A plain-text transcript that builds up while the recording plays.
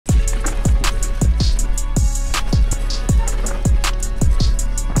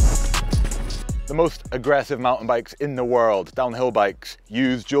The most aggressive mountain bikes in the world, downhill bikes,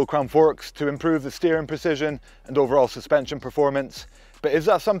 use dual crown forks to improve the steering precision and overall suspension performance. But is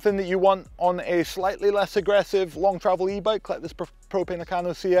that something that you want on a slightly less aggressive long travel e-bike like this Propane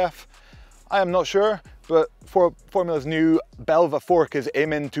Nakano CF? I am not sure, but Formula's new Belva fork is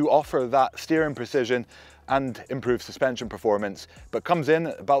aiming to offer that steering precision and improve suspension performance, but comes in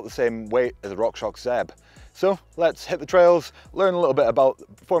at about the same weight as a RockShox Zeb. So let's hit the trails, learn a little bit about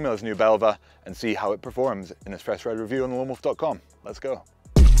Formula's new Belva and see how it performs in this fresh ride review on loamwolf.com. Let's go.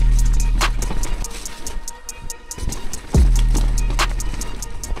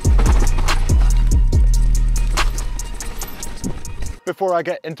 Before I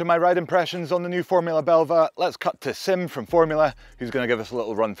get into my ride impressions on the new Formula Belva, let's cut to Sim from Formula, who's going to give us a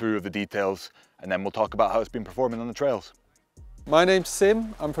little run through of the details, and then we'll talk about how it's been performing on the trails. My name's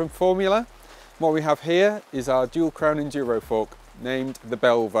Sim, I'm from Formula. What we have here is our dual crown enduro fork named the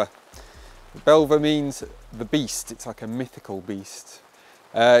Belva. Belva means the beast, it's like a mythical beast.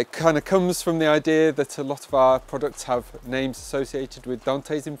 It kind of comes from the idea that a lot of our products have names associated with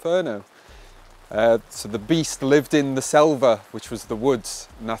Dante's Inferno. So the beast lived in the Selva, which was the woods,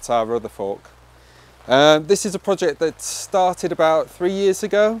 and that's our other fork. This is a project that started about 3 years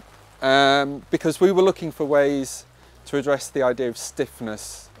ago because we were looking for ways to address the idea of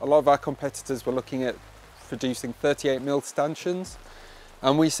stiffness. A lot of our competitors were looking at producing 38mm stanchions,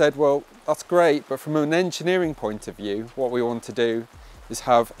 and we said, well, that's great, but from an engineering point of view, what we want to do is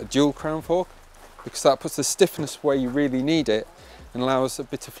have a dual crown fork, because that puts the stiffness where you really need it and allows a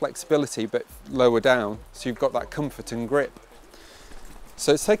bit of flexibility but lower down, so you've got that comfort and grip.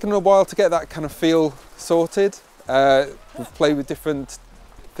 So it's taken a while to get that kind of feel sorted. We've played with different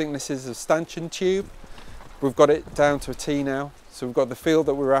thicknesses of stanchion tube. We've got it down to a T now, so we've got the feel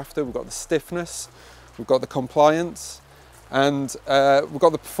that we're after, we've got the stiffness, we've got the compliance, and we've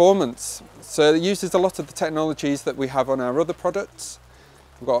got the performance. So it uses a lot of the technologies that we have on our other products.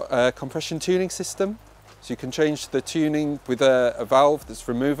 We've got a compression tuning system, so you can change the tuning with a valve that's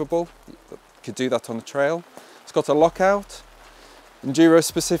removable. You could do that on the trail. It's got a lockout, enduro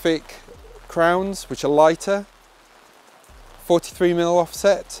specific crowns which are lighter, 43mm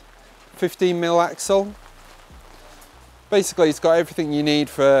offset, 15mm axle. Basically it's got everything you need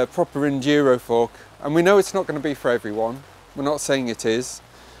for a proper enduro fork, and we know it's not going to be for everyone. We're not saying it is,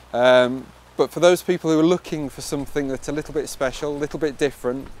 but for those people who are looking for something that's a little bit special, a little bit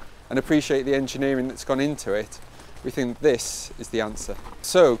different, and appreciate the engineering that's gone into it, we think this is the answer.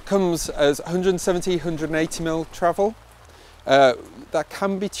 So comes as 170, 180mm travel. That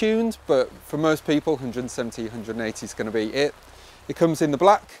can be tuned, but for most people 170, 180 is going to be it. It comes in the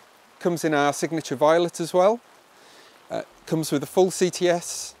black, comes in our signature violet as well. Comes with a full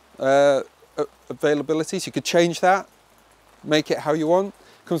CTS availability, so you could change that, make it how you want.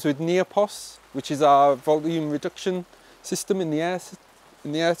 Comes with Neopos, which is our volume reduction system in the air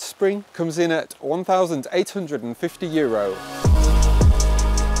spring. Comes in at €1,850.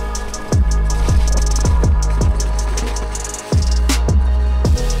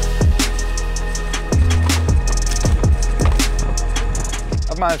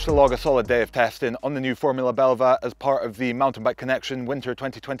 I've managed to log a solid day of testing on the new Formula Belva as part of the Mountain Bike Connection Winter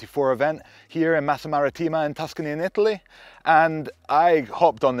 2024 event here in Massa Marittima in Tuscany in Italy. And I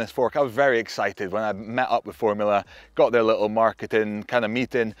hopped on this fork. I was very excited when I met up with Formula, got their little marketing kind of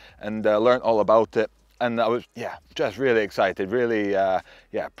meeting and learnt all about it. And I was, just really excited, really,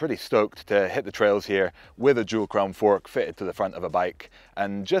 pretty stoked to hit the trails here with a dual crown fork fitted to the front of a bike.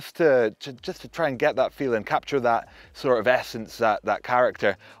 And just to try and get that feeling, capture that sort of essence, that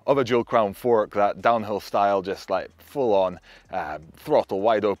character of a dual crown fork, that downhill style, just like full on, throttle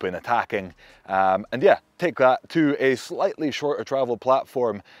wide open, attacking. And yeah, take that to a slightly shorter travel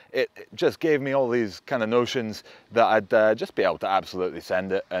platform. It just gave me all these kind of notions that I'd just be able to absolutely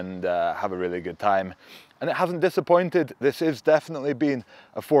send it and have a really good time. And it hasn't disappointed. This has definitely been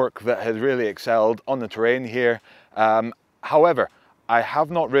a fork that has really excelled on the terrain here. However, I have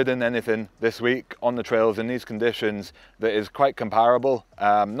not ridden anything this week on the trails in these conditions that is quite comparable.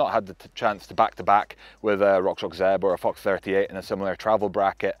 Not had the chance to back with a RockShox Zeb or a Fox 38 in a similar travel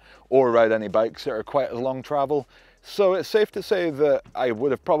bracket, or ride any bikes that are quite as long travel. So it's safe to say that I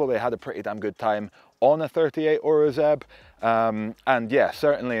would have probably had a pretty damn good time on a 38 or a Zeb. And yeah,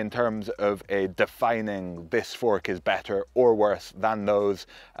 certainly in terms of a defining this fork is better or worse than those,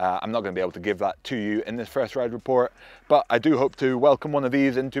 I'm not going to be able to give that to you in this first ride report, but I do hope to welcome one of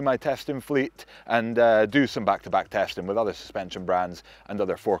these into my testing fleet and do some back-to-back testing with other suspension brands and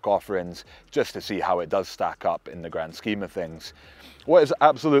other fork offerings, just to see how it does stack up in the grand scheme of things. What is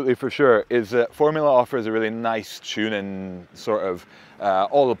absolutely for sure is that Formula offers a really nice tuning, sort of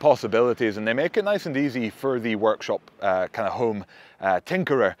all the possibilities, and they make it nice and easy for the workshop kind of home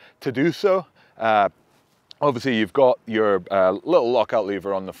tinkerer to do so. Obviously you've got your little lockout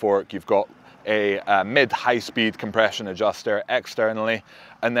lever on the fork, you've got a mid-high speed compression adjuster externally,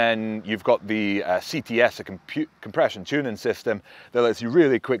 and then you've got the CTS, a compression tuning system that lets you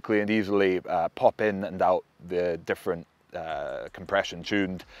really quickly and easily pop in and out the different compression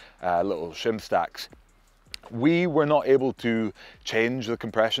tuned little shim stacks. We were not able to change the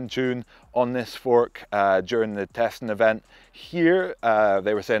compression tune on this fork during the testing event. Here,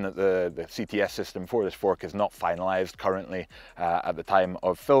 they were saying that the CTS system for this fork is not finalized currently at the time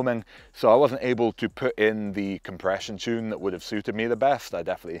of filming, so I wasn't able to put in the compression tune that would have suited me the best. I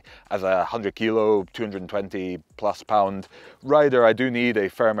definitely, as a 100 kilo, 220 plus pound rider, I do need a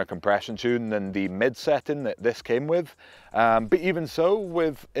firmer compression tune than the mid setting that this came with. But even so,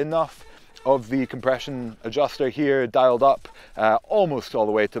 with enough of the compression adjuster here dialed up almost all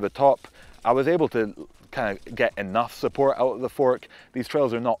the way to the top, I was able to kind of get enough support out of the fork. These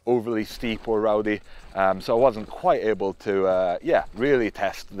trails are not overly steep or rowdy, so I wasn't quite able to yeah, really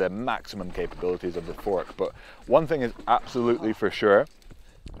test the maximum capabilities of the fork. But one thing is absolutely for sure,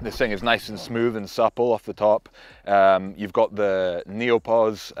 this thing is nice and smooth and supple off the top. You've got the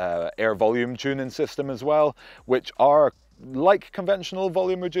Neopause air volume tuning system as well, which are like conventional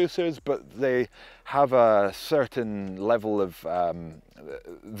volume reducers, but they have a certain level of,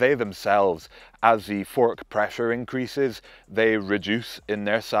 they themselves, as the fork pressure increases, they reduce in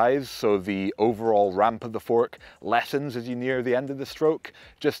their size, so the overall ramp of the fork lessens as you near the end of the stroke,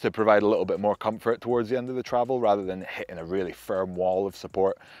 just to provide a little bit more comfort towards the end of the travel, rather than hitting a really firm wall of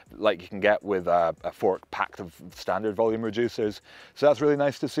support like you can get with a fork packed of standard volume reducers. So that's really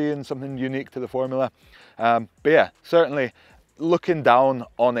nice to see and something unique to the Formula. But yeah, certainly looking down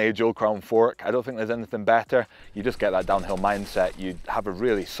on a dual crown fork, I don't think there's anything better. You just get that downhill mindset. You have a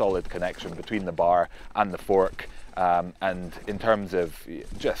really solid connection between the bar and the fork. And in terms of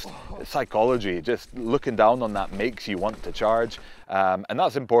just psychology, just looking down on that makes you want to charge. And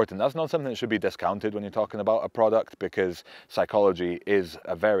that's important. That's not something that should be discounted when you're talking about a product, because psychology is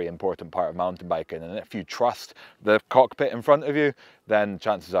a very important part of mountain biking. And if you trust the cockpit in front of you, then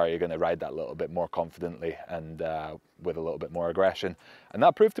chances are you're going to ride that a little bit more confidently and with a little bit more aggression. And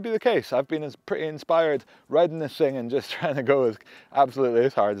that proved to be the case. I've been pretty inspired riding this thing and just trying to go absolutely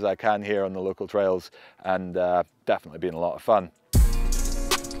as hard as I can here on the local trails, and definitely been a lot of fun.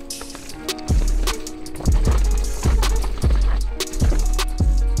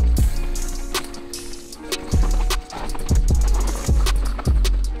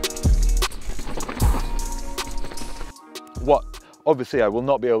 What obviously I will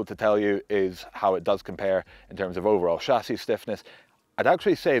not be able to tell you is how it does compare in terms of overall chassis stiffness. I'd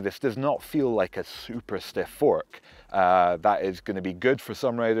actually say this does not feel like a super stiff fork. That is going to be good for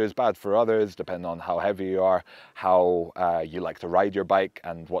some riders, bad for others, depending on how heavy you are, how you like to ride your bike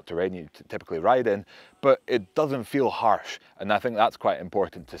and what terrain you typically ride in. But it doesn't feel harsh, and I think that's quite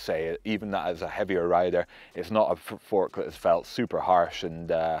important to say. Even that as a heavier rider, it's not a fork that has felt super harsh,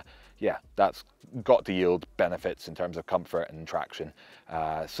 and yeah, that's got to yield benefits in terms of comfort and traction.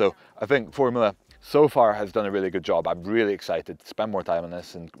 So I think Formula so far has done a really good job. I'm really excited to spend more time on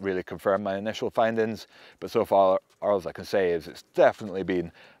this and really confirm my initial findings. But so far, all I can say is it's definitely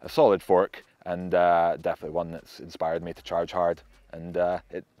been a solid fork, and definitely one that's inspired me to charge hard. And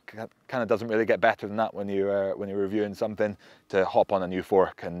it kind of doesn't really get better than that when you're reviewing something, to hop on a new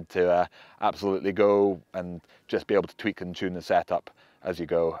fork and to absolutely go and just be able to tweak and tune the setup as you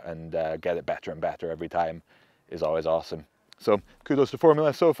go and get it better and better every time is always awesome. So kudos to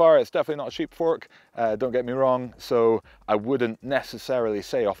Formula so far. It's definitely not a cheap fork, don't get me wrong, so I wouldn't necessarily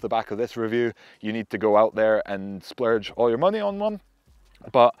say off the back of this review you need to go out there and splurge all your money on one.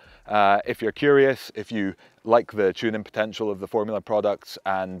 But if you're curious, if you like the tuning potential of the Formula products,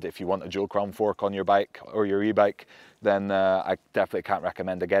 and if you want a dual crown fork on your bike or your e-bike, then I definitely can't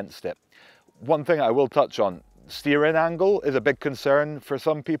recommend against it. One thing I will touch on, steering angle is a big concern for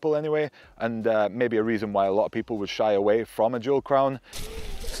some people anyway, and maybe a reason why a lot of people would shy away from a dual crown.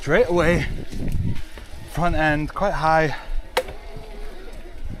 Straight away, front end quite high,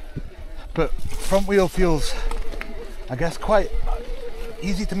 but front wheel feels, I guess, quite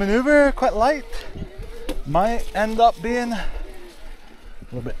easy to maneuver, quite light. might end up being a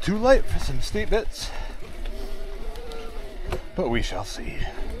little bit too light for some steep bits, but we shall see.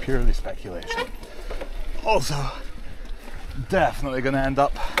 Purely speculation. Also, definitely going to end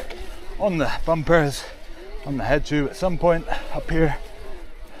up on the bumpers, on the head tube at some point up here,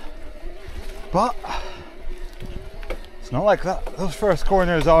 but it's not like that. Those first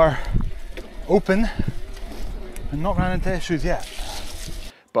corners are open and not ran into issues yet.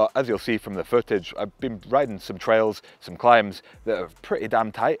 But as you'll see from the footage, I've been riding some trails, some climbs that are pretty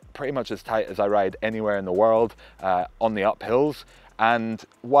damn tight, pretty much as tight as I ride anywhere in the world on the uphills. And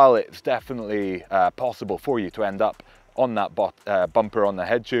while it's definitely possible for you to end up on that bumper on the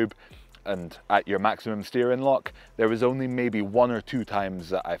head tube and at your maximum steering lock, there was only maybe 1 or 2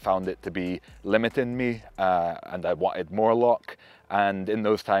 times that I found it to be limiting me and I wanted more lock. And in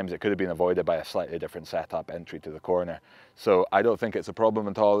those times, it could have been avoided by a slightly different setup entry to the corner. So I don't think it's a problem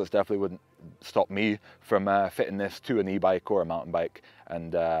at all. It definitely wouldn't stop me from fitting this to an e-bike or a mountain bike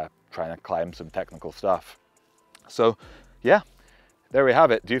and trying to climb some technical stuff. So yeah, there we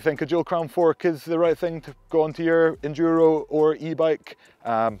have it. Do you think a dual crown fork is the right thing to go onto your Enduro or e-bike?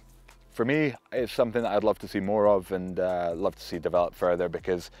 For me, it's something that I'd love to see more of and love to see develop further,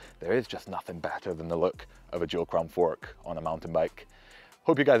 because there is just nothing better than the look of a dual crown fork on a mountain bike.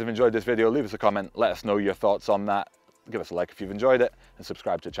 Hope you guys have enjoyed this video. Leave us a comment, let us know your thoughts on that. Give us a like if you've enjoyed it, and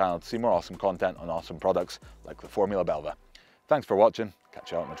subscribe to the channel to see more awesome content on awesome products like the Formula Belva. Thanks for watching.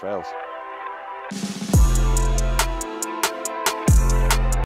 Catch you out on the trails.